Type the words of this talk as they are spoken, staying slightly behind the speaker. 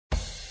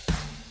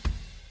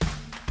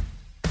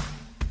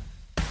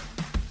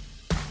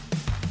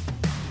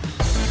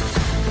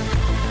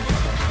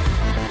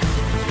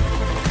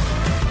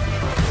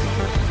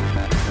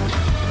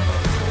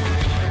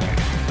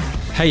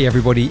Hey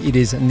everybody, it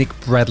is Nick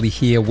Bradley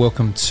here.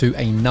 Welcome to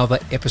another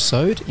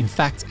episode, in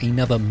fact,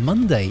 another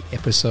Monday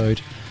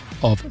episode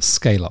of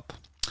Scale Up.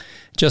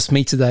 Just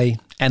me today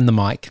and the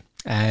mic,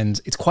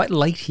 and it's quite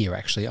late here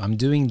actually. I'm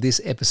doing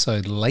this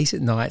episode late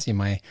at night in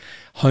my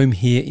home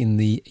here in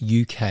the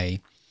UK.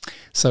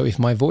 So if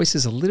my voice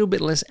is a little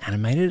bit less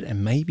animated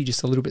and maybe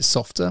just a little bit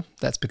softer,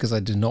 that's because I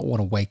do not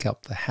want to wake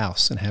up the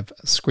house and have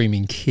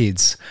screaming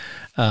kids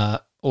all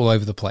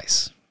over the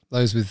place.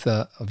 Those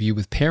of you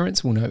with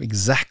parents will know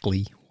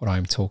exactly what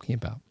I'm talking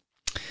about.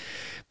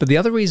 But the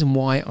other reason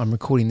why I'm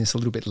recording this a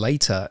little bit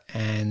later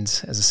and,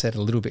 as I said,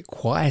 a little bit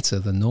quieter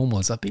than normal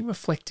is I've been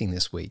reflecting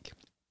this week.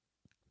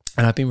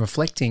 And I've been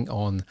reflecting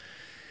on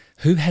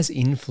who has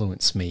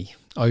influenced me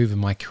over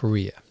my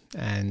career.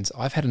 And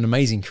I've had an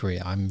amazing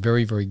career. I'm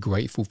very, very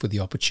grateful for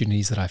the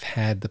opportunities that I've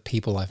had, the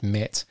people I've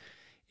met.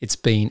 It's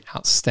been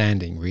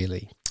outstanding,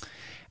 really.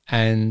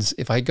 And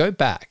if I go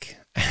back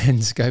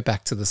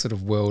to the sort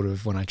of world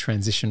of when I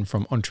transitioned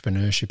from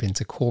entrepreneurship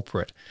into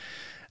corporate,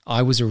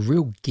 I was a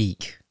real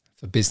geek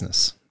for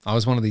business. I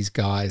was one of these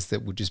guys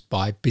that would just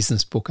buy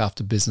business book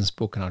after business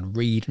book, and I'd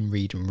read and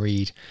read and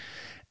read.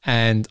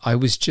 And I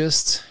was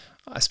just,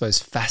 I suppose,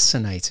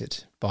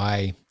 fascinated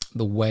by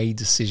the way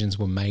decisions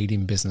were made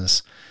in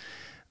business,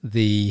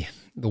 the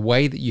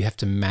way that you have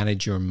to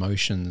manage your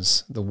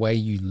emotions, the way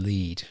you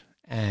lead,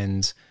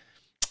 and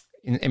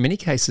in many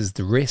cases,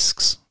 the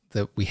risks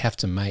that we have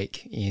to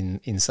make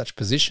in such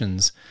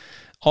positions,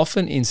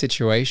 often in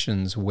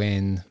situations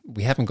when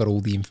we haven't got all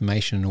the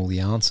information and all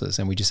the answers,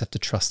 and we just have to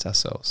trust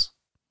ourselves.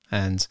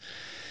 And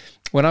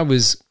when I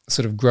was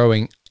sort of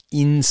growing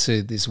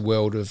into this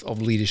world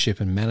of leadership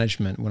and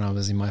management, when I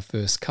was in my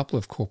first couple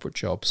of corporate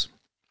jobs,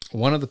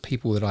 one of the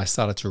people that I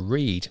started to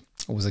read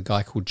was a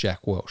guy called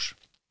Jack Welch.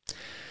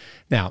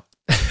 Now,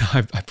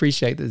 I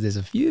appreciate that there's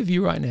a few of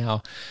you right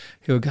now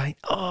who are going,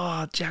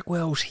 oh, Jack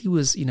Welch, he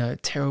was,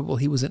 terrible.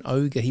 He was an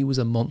ogre. He was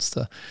a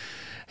monster.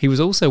 He was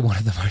also one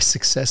of the most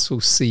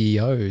successful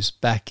CEOs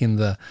back in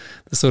the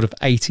sort of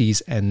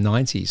 80s and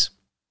 90s.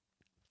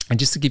 And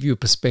just to give you a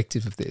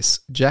perspective of this,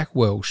 Jack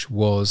Welch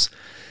was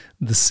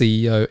the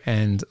CEO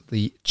and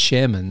the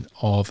chairman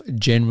of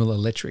General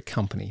Electric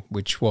Company,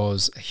 which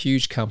was a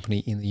huge company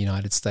in the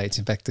United States,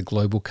 in fact, a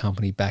global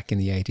company back in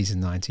the 80s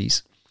and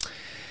 90s.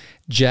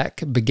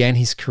 Jack began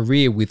his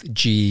career with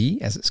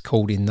GE, as it's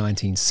called, in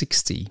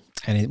 1960,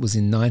 and it was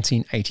in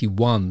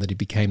 1981 that he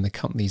became the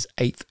company's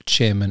 8th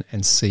chairman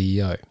and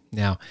CEO.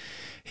 Now,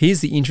 here's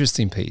the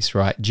interesting piece,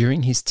 right?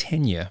 During his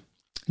tenure,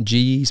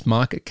 GE's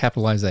market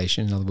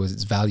capitalization, in other words,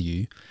 its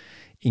value,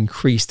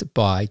 increased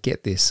by,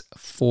 get this,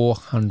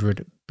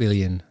 $400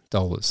 billion.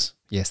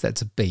 Yes,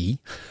 that's a B,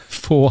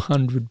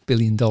 $400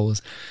 billion,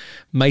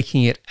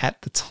 making it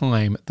at the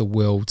time the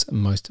world's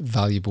most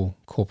valuable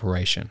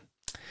corporation.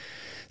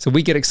 So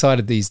we get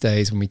excited these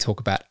days when we talk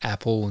about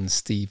Apple and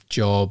Steve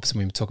Jobs, and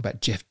when we talk about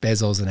Jeff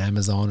Bezos and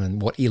Amazon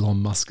and what Elon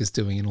Musk is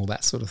doing and all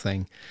that sort of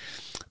thing.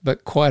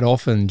 But quite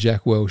often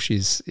Jack Welch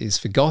is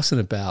forgotten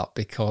about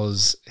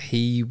because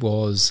he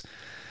was,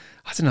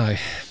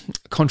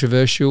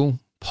 controversial,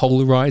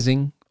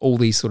 polarizing, all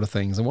these sort of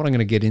things. And what I'm going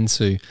to get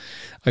into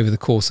over the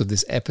course of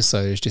this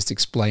episode is just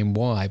explain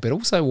why, but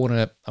also I want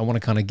to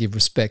kind of give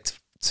respect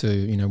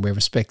to, where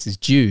respect is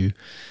due.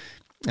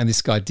 And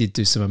this guy did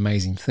do some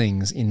amazing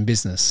things in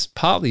business,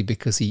 partly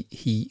because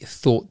he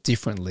thought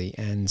differently,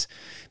 and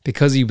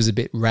because he was a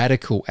bit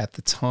radical at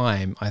the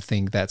time. I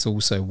think that's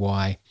also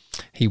why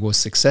he was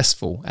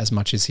successful as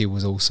much as he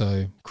was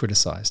also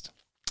criticized.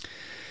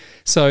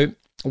 So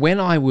when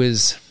I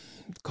was,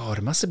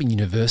 it must have been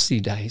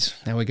university days.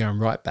 Now we're going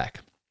right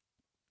back.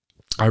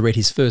 I read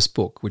his first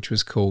book, which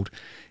was called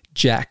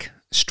Jack,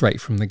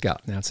 Straight from the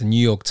Gut. Now it's a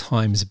New York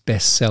Times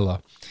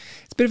bestseller.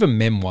 It's a bit of a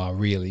memoir,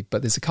 really,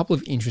 but there's a couple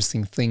of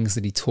interesting things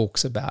that he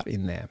talks about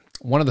in there.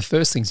 One of the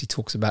first things he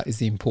talks about is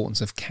the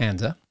importance of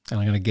candor, and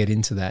I'm going to get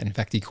into that. In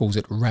fact, he calls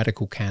it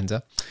radical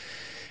candor.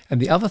 And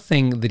the other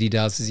thing that he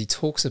does is he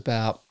talks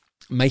about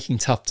making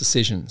tough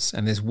decisions.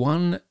 And there's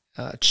one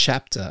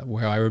chapter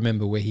where I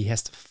remember where he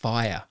has to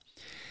fire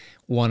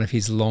one of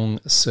his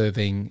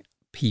long-serving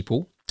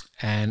people,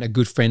 and a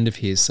good friend of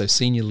his, so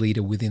senior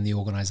leader within the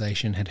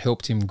organization, had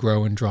helped him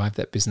grow and drive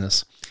that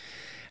business.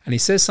 And he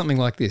says something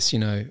like this,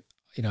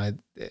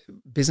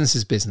 business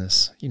is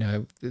business.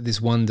 This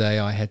one day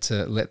I had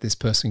to let this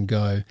person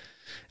go.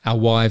 Our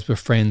wives were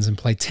friends and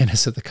played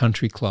tennis at the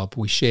country club.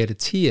 We shared a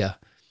tier,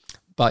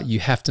 but you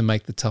have to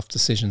make the tough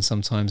decisions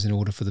sometimes in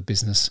order for the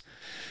business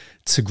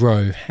to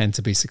grow and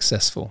to be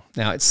successful.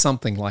 Now, it's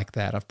something like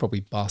that. I've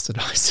probably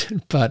bastardized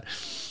it, but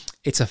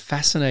it's a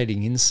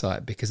fascinating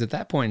insight, because at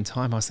that point in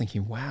time, I was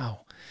thinking,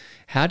 wow,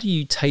 how do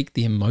you take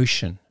the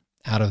emotion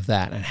out of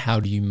that, and how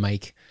do you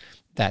make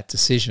that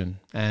decision?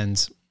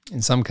 And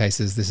in some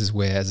cases, this is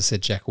where, as I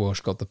said, Jack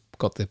Welch got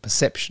the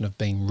perception of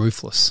being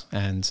ruthless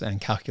and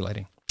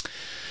calculating.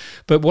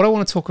 But what I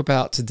want to talk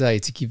about today,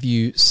 to give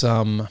you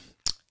some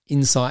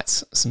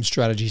insights, some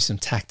strategies, some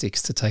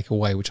tactics to take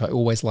away, which I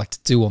always like to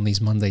do on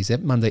these Monday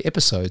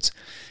episodes,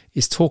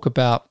 is talk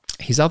about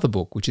his other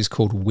book, which is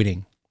called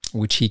Winning.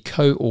 which he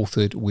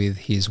co-authored with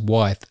his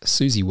wife,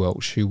 Susie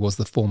Welch, who was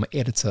the former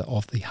editor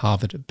of the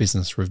Harvard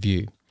Business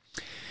Review.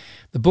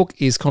 The book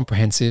is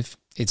comprehensive.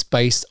 It's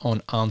based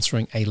on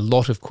answering a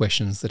lot of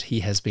questions that he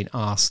has been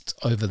asked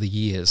over the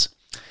years.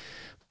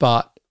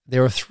 But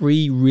there are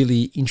three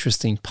really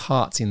interesting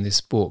parts in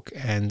this book,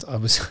 and I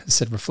was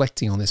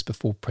reflecting on this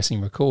before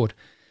pressing record.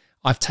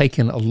 I've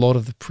taken a lot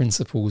of the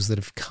principles that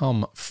have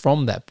come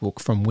from that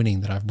book, from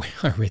Winning, that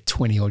I read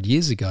 20 odd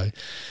years ago,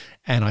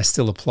 and I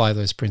still apply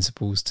those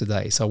principles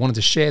today. So I wanted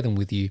to share them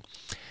with you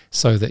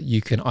so that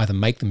you can either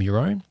make them your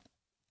own.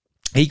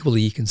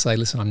 Equally, you can say,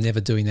 listen, I'm never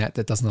doing that.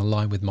 That doesn't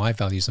align with my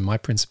values and my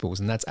principles,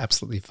 and that's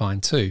absolutely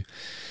fine too.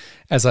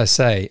 As I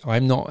say,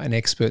 I'm not an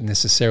expert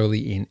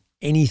necessarily in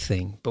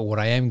anything, but what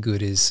I am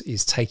good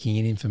is taking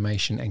in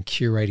information and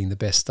curating the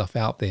best stuff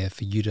out there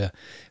for you to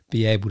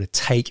be able to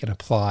take and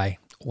apply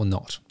or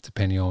not,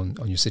 depending on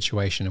your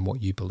situation and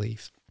what you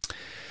believe.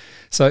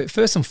 So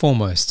first and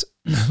foremost,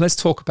 let's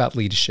talk about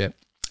leadership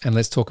and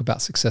let's talk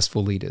about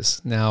successful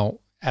leaders. Now,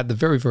 at the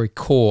very, very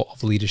core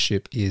of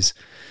leadership is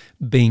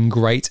being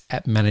great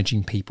at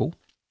managing people.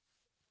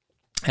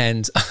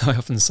 And I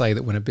often say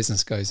that when a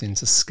business goes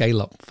into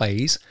scale-up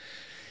phase,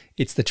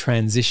 it's the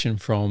transition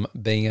from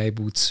being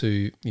able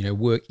to,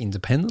 work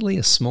independently,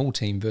 a small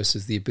team,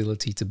 versus the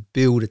ability to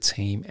build a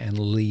team and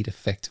lead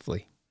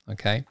effectively,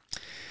 okay?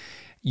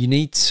 You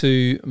need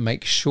to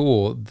make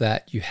sure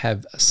that you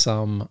have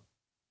some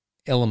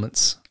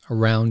elements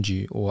around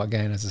you, or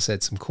again, as I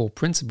said, some core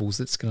principles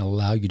that's going to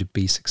allow you to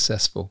be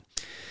successful.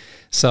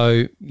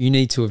 So you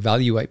need to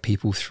evaluate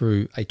people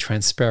through a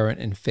transparent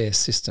and fair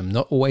system,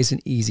 not always an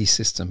easy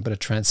system, but a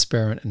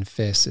transparent and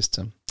fair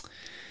system.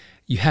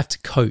 You have to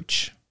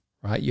coach,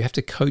 right? You have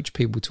to coach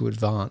people to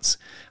advance.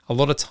 A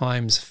lot of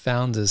times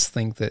founders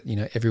think that,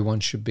 everyone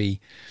should be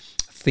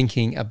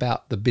thinking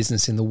about the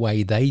business in the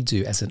way they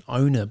do as an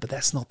owner, but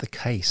that's not the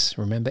case.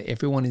 Remember,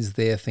 everyone is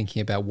there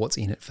thinking about what's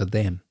in it for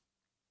them.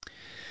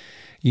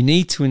 You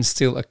need to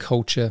instill a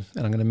culture,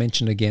 and I'm going to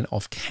mention again,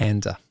 of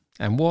candor.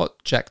 And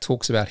what Jack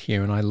talks about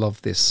here, and I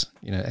love this,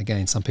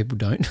 again, some people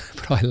don't,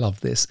 but I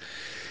love this,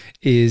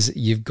 is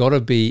you've got to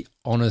be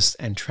honest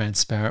and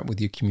transparent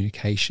with your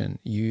communication.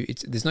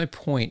 There's no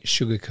point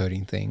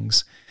sugarcoating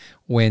things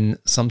when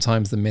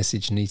sometimes the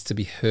message needs to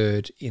be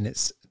heard in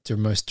its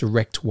most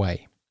direct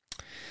way.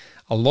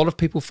 A lot of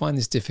people find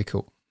this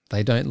difficult.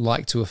 They don't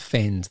like to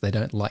offend. They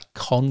don't like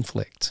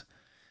conflict.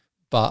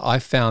 But I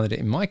found that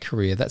in my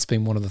career, that's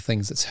been one of the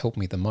things that's helped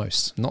me the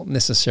most. Not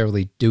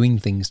necessarily doing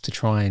things to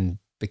try and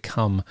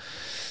become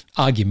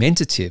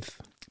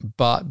argumentative,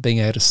 but being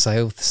able to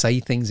say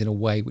things in a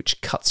way which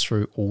cuts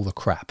through all the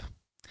crap.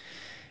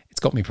 It's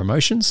got me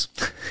promotions.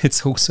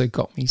 It's also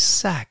got me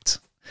sacked.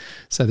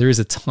 So there is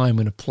a time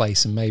and a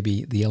place, and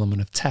maybe the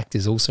element of tact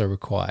is also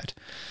required.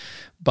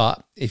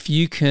 But if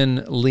you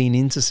can lean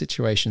into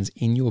situations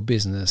in your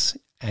business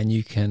and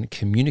you can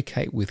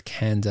communicate with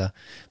candor,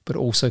 but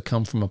also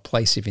come from a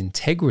place of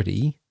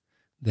integrity,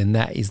 then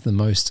that is the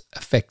most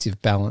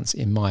effective balance,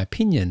 in my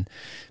opinion,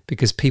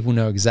 because people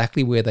know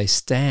exactly where they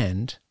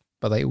stand,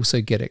 but they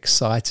also get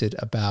excited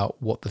about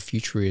what the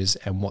future is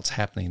and what's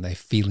happening. They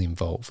feel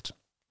involved.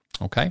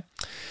 Okay?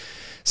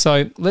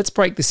 So let's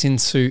break this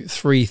into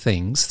three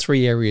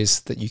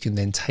areas that you can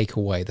then take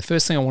away. The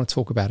first thing I want to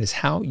talk about is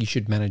how you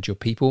should manage your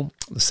people.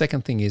 The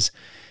second thing is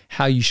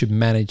how you should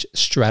manage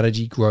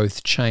strategy,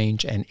 growth,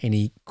 change, and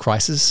any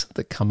crisis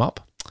that come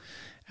up.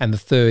 And the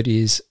third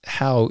is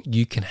how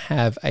you can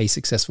have a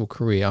successful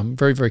career. I'm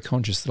very, very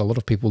conscious that a lot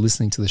of people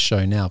listening to the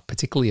show now,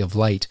 particularly of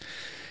late,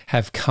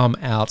 have come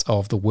out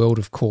of the world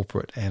of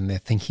corporate and they're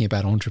thinking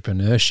about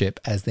entrepreneurship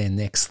as their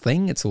next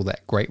thing. It's all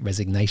that great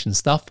resignation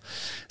stuff.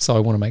 So I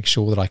want to make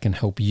sure that I can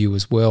help you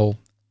as well,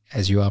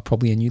 as you are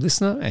probably a new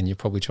listener and you're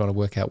probably trying to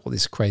work out what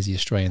this crazy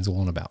Australian's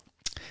all on about.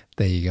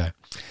 There you go.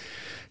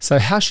 So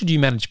how should you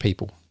manage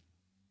people?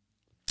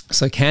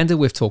 So candor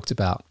we've talked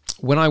about.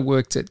 When I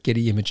worked at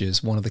Getty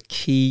Images, one of the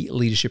key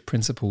leadership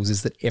principles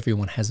is that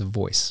everyone has a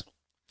voice.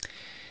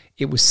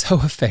 It was so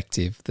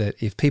effective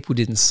that if people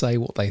didn't say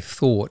what they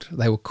thought,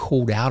 they were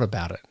called out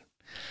about it.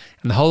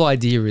 And the whole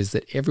idea is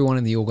that everyone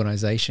in the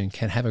organization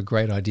can have a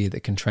great idea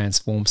that can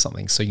transform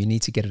something. So you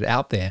need to get it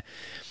out there.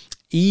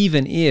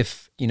 Even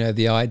if,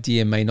 the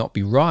idea may not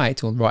be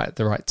right or right at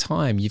the right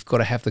time, you've got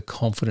to have the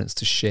confidence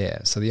to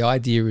share. So the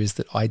idea is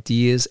that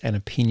ideas and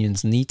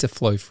opinions need to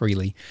flow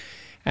freely.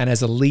 And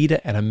as a leader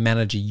and a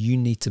manager, you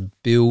need to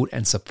build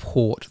and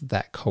support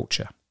that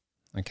culture,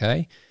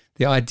 okay?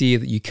 The idea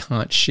that you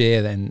can't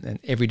share and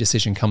every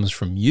decision comes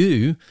from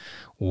you,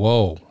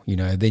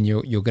 then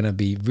you're going to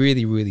be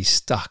really, really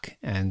stuck.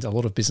 And a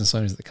lot of business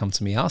owners that come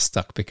to me are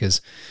stuck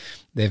because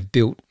they've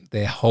built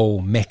their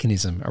whole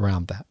mechanism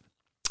around that.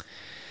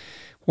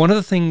 One of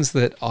the things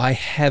that I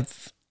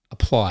have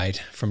applied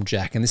from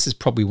Jack, and this is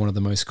probably one of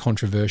the most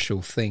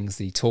controversial things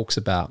that he talks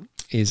about,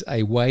 is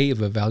a way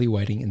of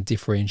evaluating and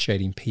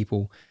differentiating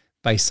people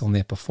based on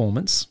their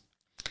performance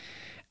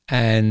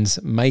and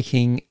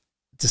making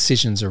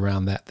decisions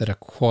around that are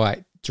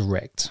quite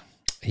direct.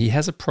 He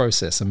has a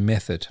process, a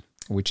method,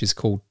 which is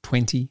called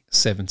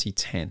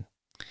 20-70-10.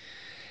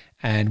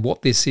 And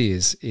what this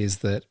is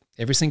that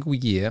every single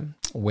year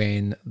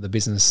when the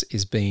business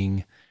is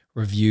being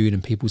reviewed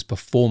and people's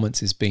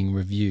performance is being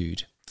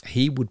reviewed,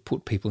 he would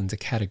put people into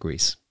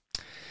categories.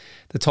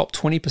 The top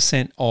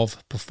 20%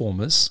 of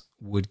performers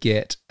would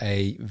get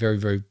a very,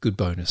 very good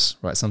bonus,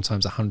 right?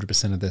 Sometimes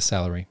 100% of their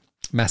salary,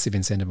 massive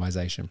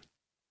incentivization.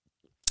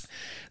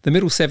 The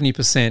middle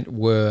 70%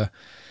 were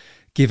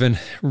given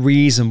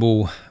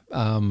reasonable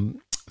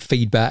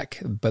feedback,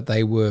 but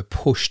they were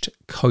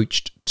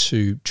coached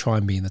to try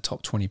and be in the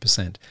top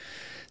 20%.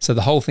 So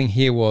the whole thing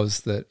here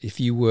was that if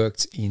you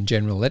worked in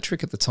General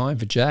Electric at the time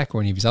for Jack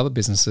or any of his other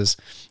businesses,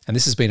 and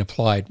this has been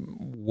applied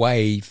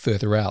way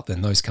further out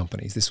than those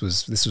companies, this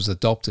was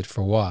adopted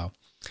for a while,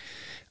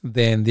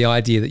 then the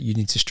idea that you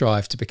need to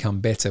strive to become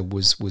better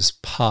was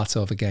part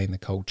of, again, the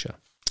culture.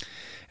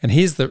 And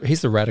here's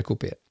the radical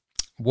bit.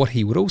 What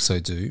he would also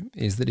do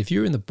is that if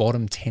you're in the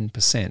bottom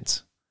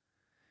 10%,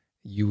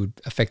 you would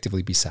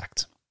effectively be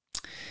sacked.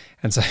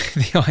 And so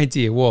the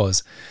idea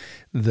was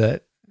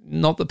that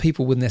not that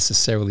people were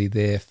necessarily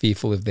there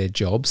fearful of their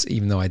jobs,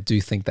 even though I do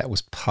think that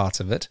was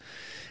part of it.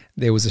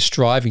 There was a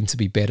striving to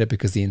be better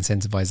because the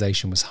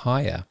incentivization was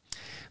higher.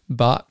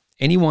 But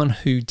anyone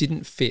who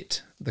didn't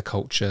fit the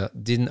culture,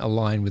 didn't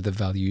align with the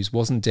values,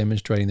 wasn't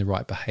demonstrating the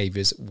right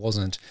behaviors,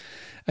 wasn't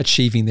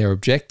achieving their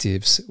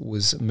objectives,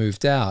 was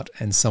moved out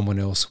and someone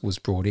else was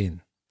brought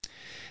in.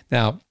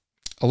 Now,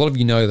 a lot of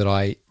you know that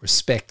I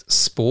respect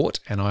sport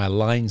and I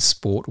align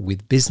sport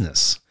with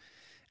business.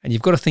 And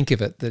you've got to think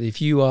of it that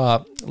if you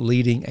are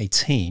leading a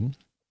team,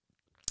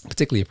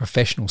 particularly a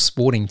professional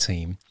sporting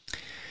team,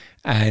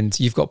 and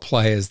you've got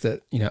players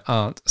that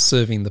aren't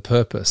serving the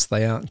purpose,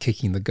 they aren't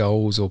kicking the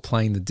goals or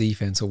playing the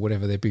defense or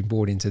whatever they've been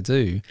brought in to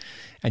do,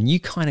 and you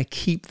kind of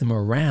keep them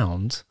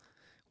around,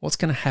 what's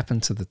going to happen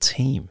to the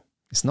team?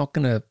 It's not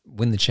going to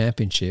win the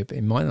championship.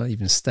 It might not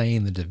even stay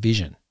in the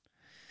division.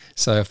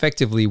 So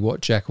effectively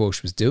what Jack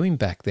Welch was doing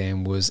back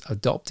then was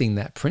adopting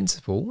that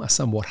principle, a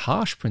somewhat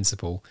harsh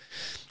principle,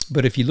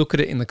 but if you look at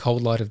it in the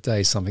cold light of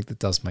day, something that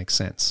does make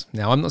sense.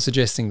 Now, I'm not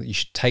suggesting that you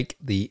should take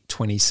the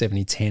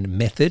 20-70-10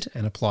 method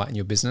and apply it in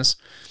your business.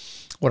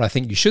 What I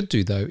think you should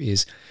do, though,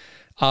 is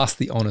ask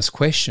the honest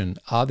question,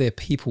 are there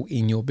people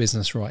in your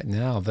business right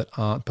now that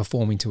aren't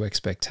performing to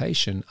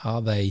expectation?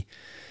 Are they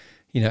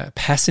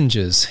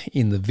passengers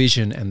in the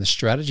vision and the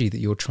strategy that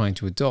you're trying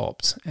to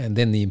adopt? And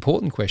then the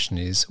important question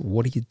is,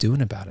 what are you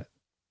doing about it?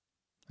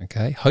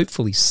 Okay,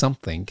 hopefully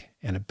something,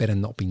 and it better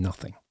not be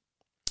nothing.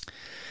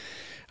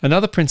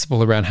 Another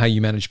principle around how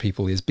you manage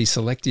people is be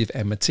selective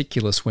and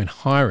meticulous when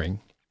hiring,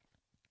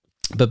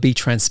 but be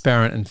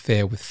transparent and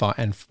fair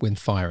when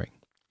firing.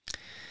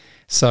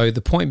 So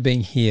the point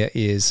being here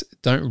is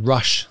don't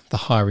rush the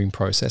hiring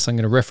process. I'm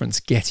going to reference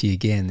Getty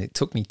again. It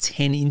took me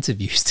 10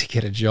 interviews to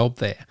get a job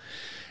there.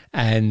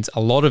 And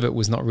a lot of it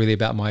was not really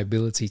about my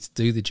ability to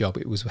do the job.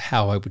 It was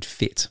how I would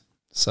fit.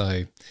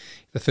 So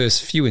the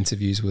first few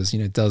interviews was,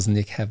 does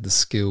Nick have the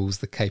skills,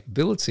 the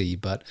capability?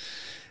 But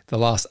the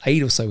last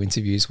 8 or so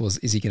interviews was,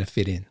 is he going to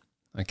fit in?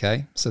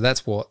 Okay. So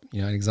that's what,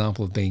 an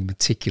example of being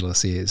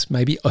meticulous is.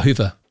 Maybe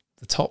over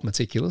the top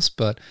meticulous,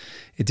 but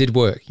it did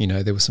work.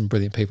 There were some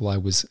brilliant people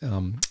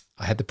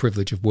I had the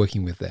privilege of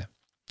working with there.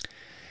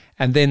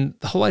 And then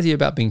the whole idea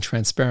about being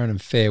transparent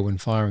and fair when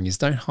firing is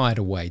don't hide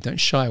away. Don't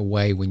shy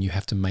away when you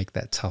have to make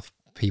that tough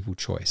people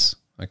choice,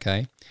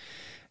 okay?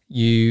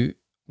 You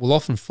will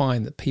often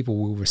find that people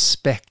will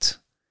respect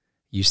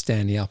you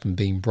standing up and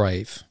being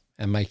brave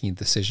and making a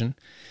decision.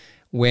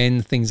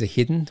 When things are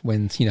hidden,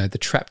 when the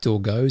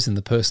trapdoor goes and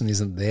the person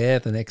isn't there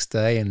the next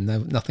day and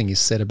nothing is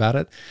said about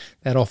it,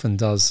 that often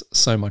does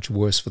so much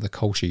worse for the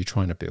culture you're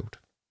trying to build.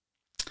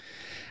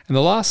 And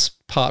the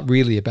last part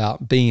really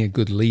about being a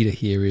good leader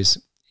here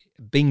is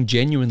being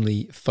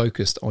genuinely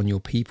focused on your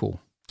people.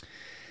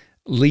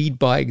 Lead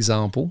by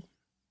example,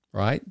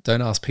 right?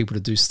 Don't ask people to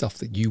do stuff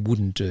that you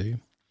wouldn't do.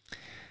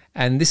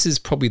 And this is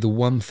probably the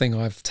one thing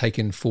I've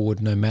taken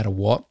forward no matter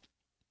what,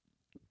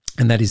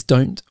 and that is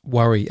don't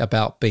worry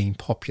about being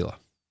popular.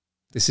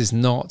 This is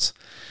not,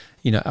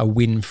 a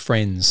win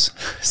friends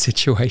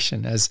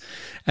situation. As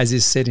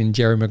is said in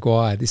Jerry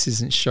Maguire, this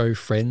isn't show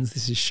friends,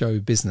 this is show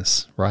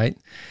business, right?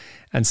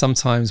 And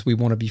sometimes we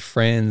want to be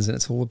friends and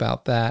it's all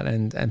about that.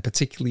 And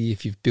particularly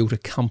if you've built a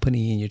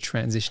company and you're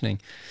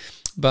transitioning.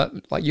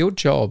 But like your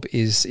job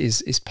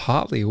is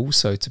partly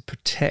also to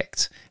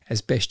protect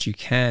as best you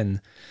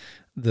can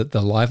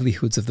the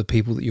livelihoods of the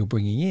people that you're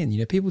bringing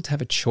in. People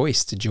have a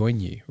choice to join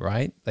you,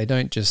 right? They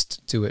don't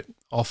just do it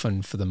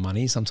often for the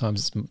money.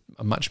 Sometimes it's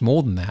much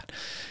more than that.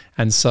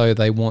 And so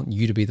they want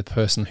you to be the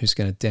person who's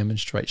going to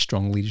demonstrate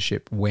strong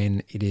leadership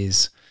when it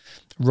is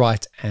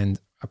right and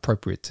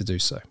appropriate to do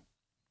so.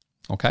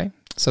 Okay,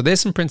 so there's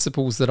some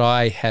principles that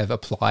I have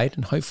applied,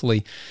 and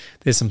hopefully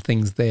there's some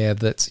things there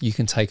that you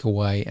can take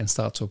away and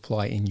start to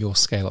apply in your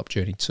scale-up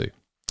journey too.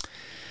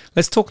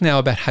 Let's talk now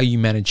about how you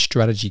manage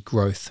strategy,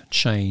 growth,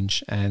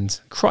 change, and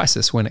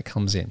crisis when it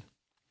comes in.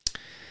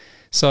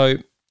 So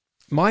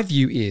my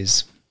view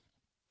is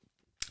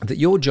that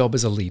your job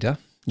as a leader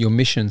your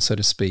mission, so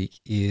to speak,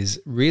 is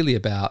really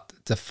about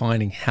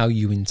defining how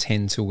you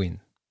intend to win.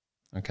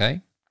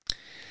 Okay?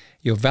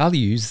 Your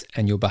values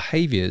and your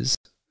behaviors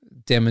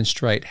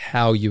demonstrate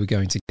how you are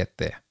going to get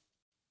there.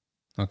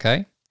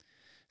 Okay?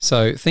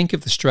 So think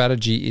of the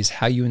strategy is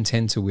how you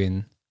intend to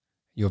win.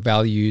 Your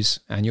values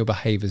and your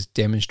behaviors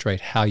demonstrate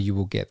how you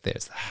will get there.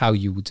 It's how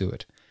you will do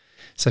it.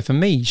 So for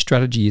me,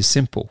 strategy is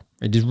simple.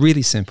 It is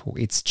really simple.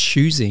 It's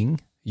choosing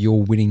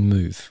your winning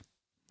move.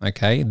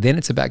 Okay? Then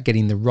it's about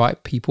getting the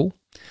right people,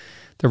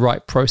 the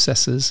right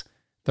processes,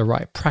 the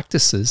right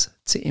practices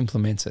to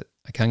implement it.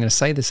 Okay, I'm going to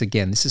say this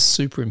again. This is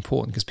super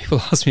important because people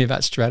ask me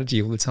about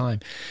strategy all the time.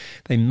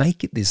 They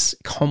make it this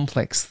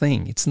complex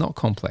thing. It's not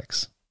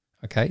complex.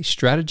 Okay,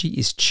 strategy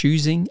is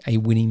choosing a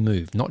winning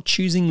move, not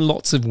choosing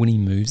lots of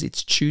winning moves.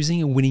 It's choosing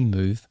a winning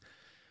move.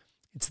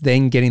 It's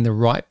then getting the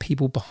right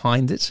people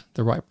behind it,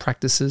 the right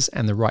practices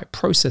and the right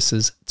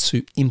processes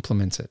to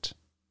implement it.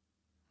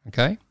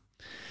 Okay,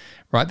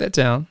 write that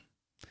down.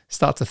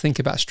 Start to think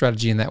about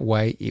strategy in that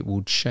way. It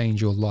will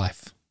change your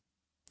life.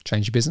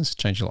 Change your business,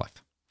 change your life.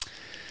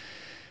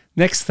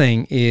 Next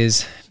thing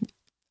is,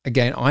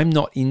 again, I'm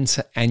not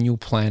into annual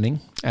planning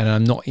and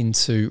I'm not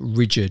into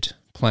rigid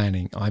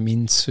planning. I'm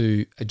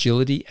into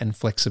agility and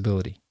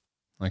flexibility.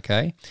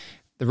 Okay.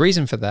 The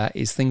reason for that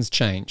is things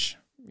change.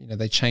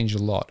 They change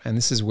a lot. And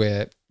this is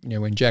where,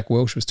 when Jack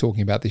Welch was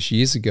talking about this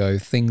years ago,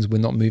 things were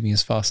not moving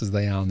as fast as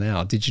they are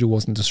now. Digital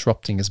wasn't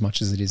disrupting as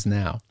much as it is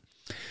now.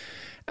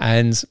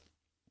 And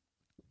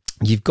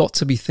you've got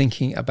to be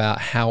thinking about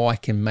how I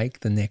can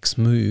make the next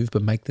move,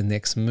 but make the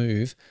next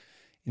move,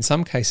 in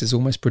some cases,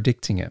 almost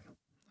predicting it.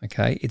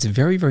 Okay, it's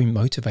very, very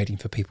motivating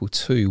for people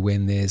too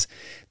when there's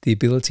the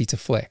ability to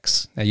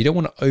flex. Now, you don't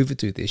want to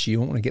overdo this. You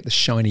don't want to get the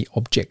shiny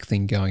object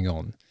thing going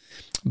on.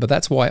 But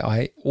that's why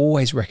I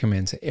always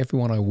recommend to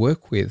everyone I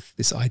work with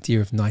this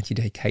idea of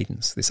 90-day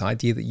cadence, this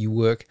idea that you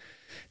work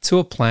to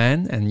a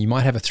plan and you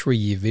might have a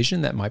 3-year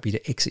vision. That might be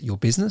to exit your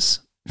business,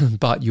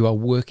 but you are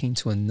working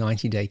to a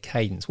 90-day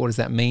cadence. What does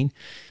that mean?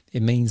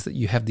 It means that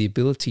you have the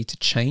ability to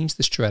change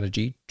the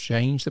strategy,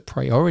 change the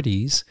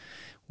priorities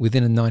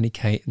within a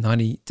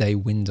 90-day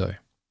window.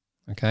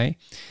 Okay?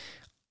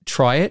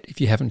 Try it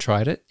if you haven't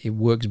tried it. It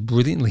works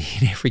brilliantly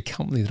in every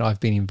company that I've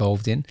been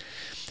involved in.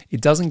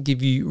 It doesn't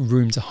give you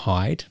room to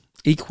hide.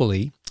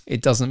 Equally,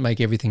 it doesn't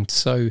make everything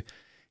so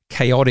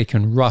chaotic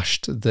and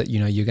rushed that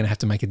you're going to have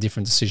to make a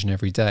different decision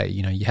every day.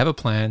 You have a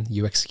plan,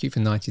 you execute for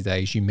 90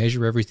 days, you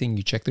measure everything,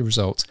 you check the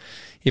results.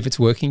 If it's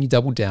working, you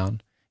double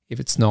down. If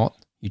it's not,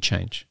 you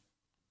change.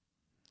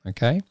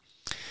 Okay?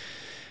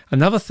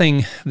 Another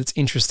thing that's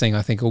interesting,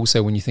 I think,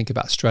 also when you think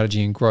about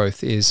strategy and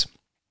growth is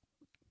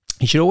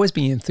you should always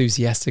be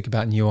enthusiastic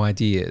about new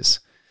ideas,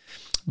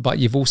 but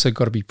you've also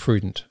got to be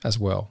prudent as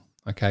well.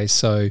 Okay,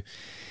 so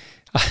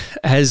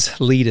as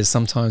leaders,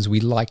 sometimes we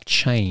like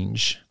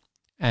change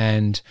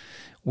and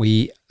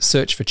we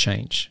search for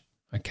change.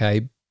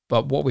 Okay,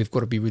 but what we've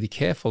got to be really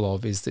careful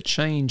of is that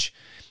change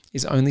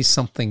is only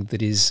something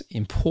that is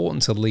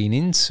important to lean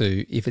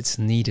into if it's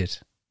needed.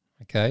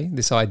 Okay,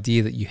 this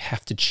idea that you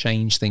have to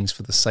change things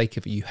for the sake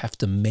of it, you have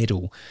to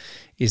meddle,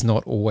 is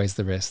not always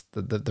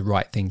the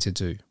right thing to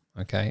do.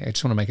 Okay, I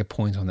just want to make a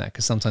point on that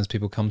because sometimes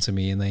people come to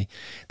me and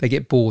they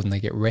get bored and they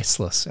get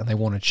restless and they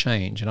want to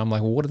change. And I'm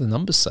like, well, what do the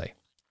numbers say?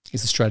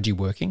 Is the strategy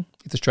working?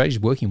 If the strategy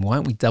is working, why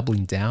aren't we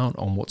doubling down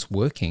on what's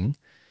working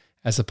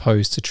as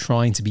opposed to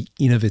trying to be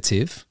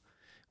innovative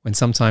when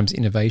sometimes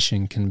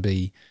innovation can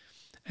be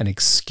an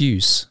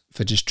excuse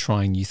for just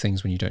trying new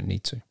things when you don't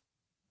need to?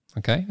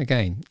 Okay,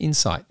 again,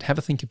 insight, have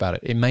a think about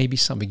it. It may be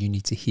something you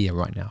need to hear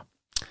right now.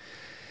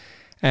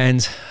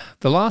 And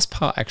the last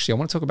part, actually, I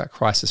want to talk about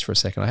crisis for a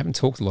second. I haven't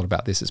talked a lot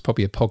about this. It's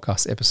probably a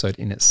podcast episode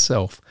in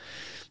itself.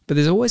 But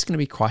there's always going to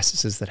be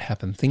crises that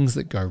happen, things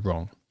that go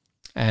wrong.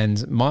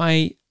 And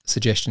my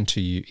suggestion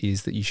to you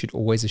is that you should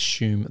always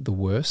assume the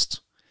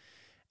worst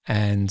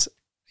and,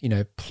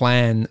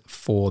 plan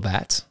for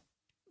that,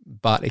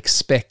 but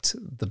expect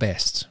the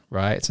best,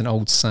 right? It's an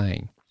old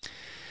saying.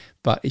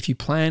 But if you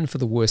plan for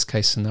the worst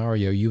case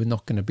scenario, you are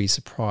not going to be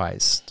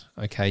surprised,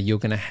 okay? You're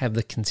going to have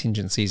the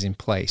contingencies in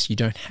place. You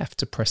don't have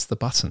to press the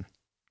button,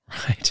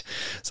 right?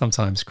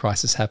 Sometimes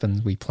crisis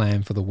happens, we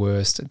plan for the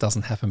worst, it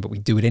doesn't happen, but we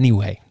do it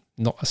anyway.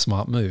 Not a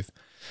smart move.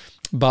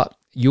 But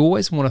you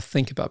always want to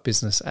think about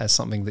business as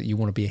something that you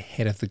want to be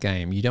ahead of the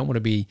game. You don't want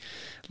to be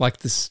like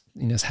this,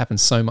 it's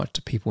happened so much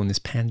to people in this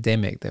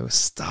pandemic. They were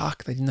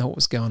stuck, they didn't know what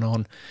was going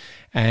on.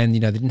 And, they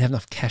didn't have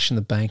enough cash in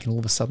the bank and all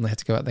of a sudden they had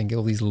to go out there and get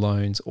all these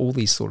loans, all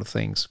these sort of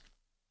things.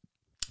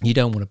 You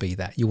don't want to be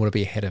that. You want to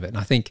be ahead of it. And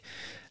I think,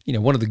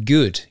 one of the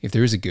good, if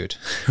there is a good,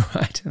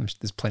 right?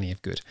 There's plenty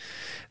of good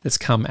that's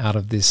come out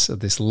of this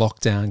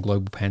lockdown,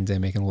 global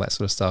pandemic and all that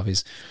sort of stuff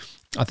is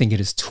I think it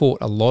has taught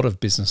a lot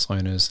of business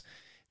owners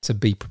to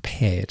be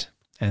prepared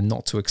and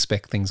not to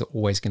expect things are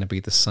always going to be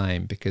the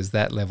same, because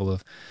that level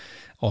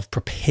of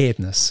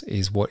preparedness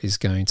is what is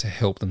going to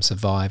help them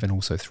survive and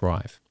also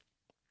thrive.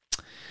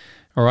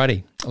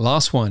 Alrighty,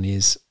 last one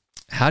is,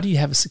 how do you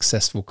have a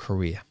successful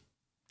career?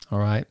 All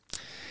right.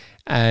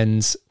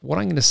 And what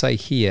I'm going to say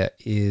here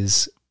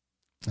is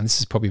and this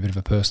is probably a bit of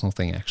a personal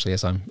thing actually,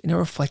 as I'm in a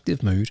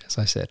reflective mood, as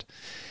I said,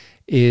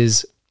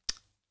 is,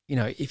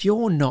 if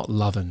you're not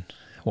loving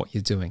what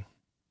you're doing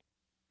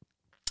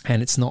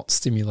and it's not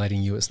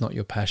stimulating you, it's not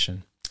your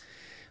passion,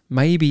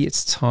 maybe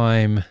it's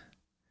time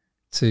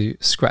to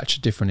scratch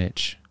a different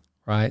itch,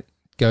 right?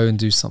 Go and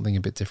do something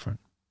a bit different.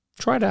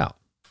 Try it out.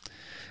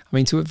 I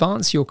mean, to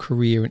advance your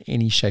career in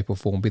any shape or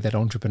form, be that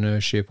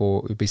entrepreneurship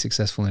or be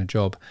successful in a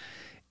job,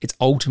 it's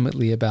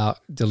ultimately about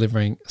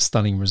delivering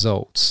stunning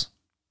results,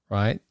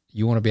 right?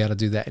 You want to be able to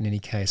do that in any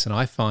case. And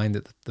I find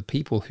that the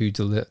people who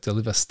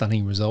deliver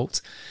stunning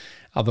results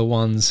are the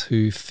ones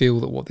who feel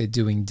that what they're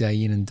doing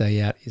day in and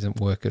day out isn't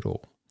work at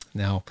all.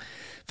 Now,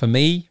 for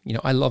me,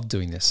 I love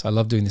doing this. I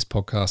love doing this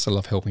podcast. I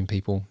love helping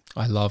people.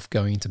 I love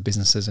going into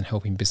businesses and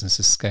helping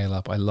businesses scale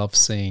up. I love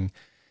seeing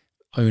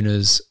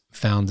owners,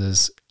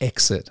 founders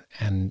exit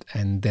and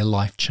their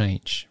life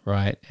change,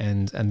 right?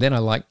 And then I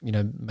like,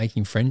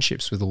 making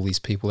friendships with all these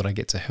people that I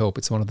get to help.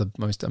 It's one of the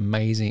most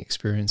amazing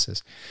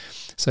experiences.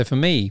 So for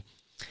me,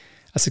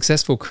 a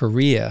successful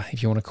career,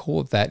 if you want to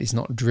call it that, is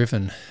not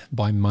driven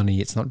by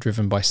money. It's not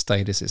driven by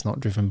status. It's not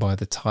driven by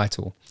the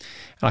title.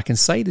 And I can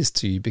say this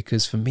to you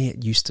because for me,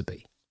 it used to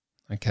be,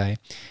 okay?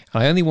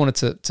 And I only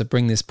wanted to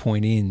bring this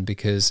point in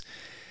because,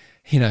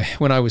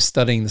 when I was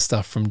studying the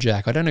stuff from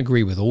Jack, I don't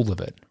agree with all of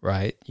it,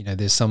 right?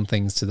 There's some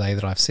things today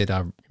that I've said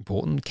are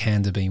important,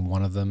 candor being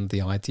one of them,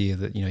 the idea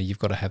that, you've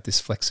got to have this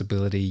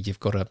flexibility,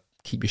 you've got to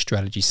keep your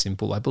strategy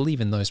simple. I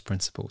believe in those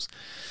principles.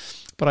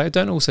 But I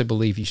don't also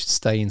believe you should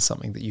stay in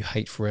something that you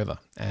hate forever.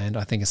 And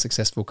I think a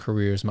successful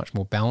career is much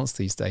more balanced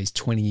these days,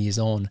 20 years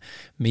on,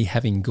 me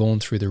having gone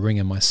through the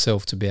ringer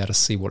myself to be able to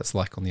see what it's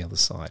like on the other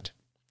side.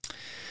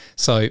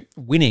 So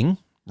winning,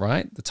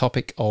 right? The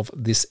topic of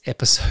this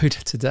episode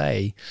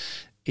today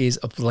is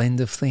a blend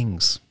of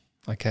things.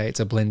 Okay, it's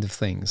a blend of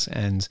things.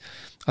 And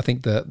I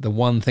think the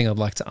one thing I'd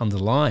like to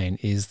underline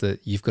is that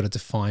you've got to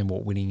define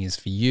what winning is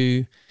for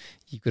you.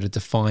 You've got to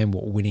define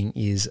what winning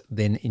is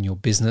then in your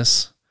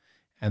business.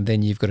 And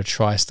then you've got to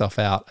try stuff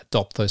out,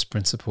 adopt those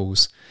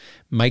principles,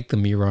 make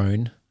them your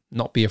own,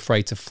 not be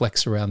afraid to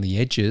flex around the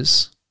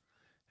edges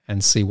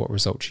and see what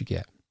results you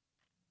get.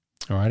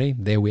 Alrighty,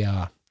 there we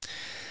are.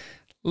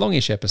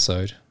 Longish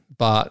episode,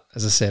 but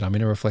as I said, I'm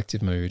in a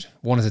reflective mood.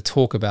 Wanted to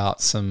talk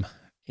about some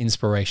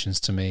inspirations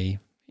to me,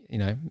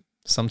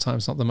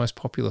 sometimes not the most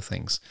popular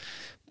things.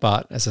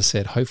 But as I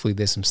said, hopefully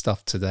there's some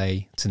stuff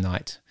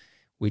tonight,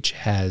 which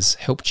has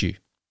helped you.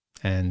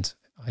 And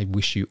I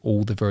wish you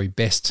all the very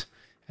best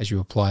as you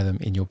apply them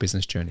in your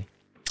business journey.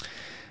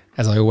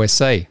 As I always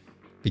say,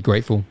 be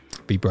grateful,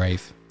 be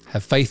brave,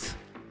 have faith,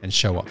 and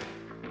show up.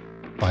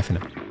 Bye for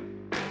now.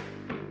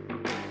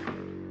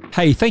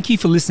 Hey, thank you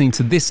for listening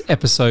to this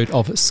episode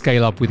of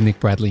Scale Up with Nick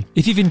Bradley.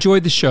 If you've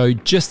enjoyed the show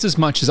just as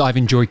much as I've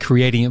enjoyed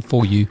creating it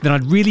for you, then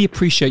I'd really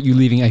appreciate you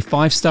leaving a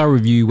 5-star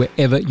review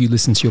wherever you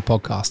listen to your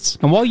podcasts.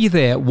 And while you're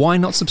there, why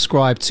not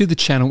subscribe to the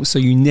channel so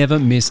you never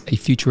miss a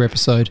future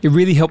episode? It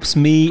really helps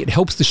me, it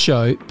helps the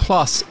show,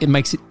 plus it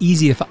makes it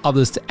easier for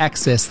others to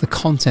access the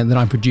content that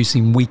I'm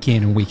producing week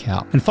in and week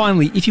out. And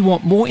finally, if you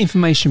want more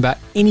information about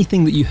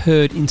anything that you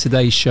heard in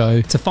today's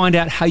show, to find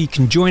out how you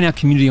can join our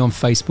community on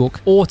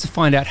Facebook, or to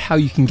find out how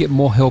you can get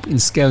more help in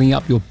scaling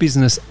up your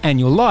business and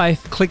your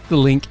life, click the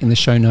link in the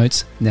show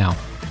notes now.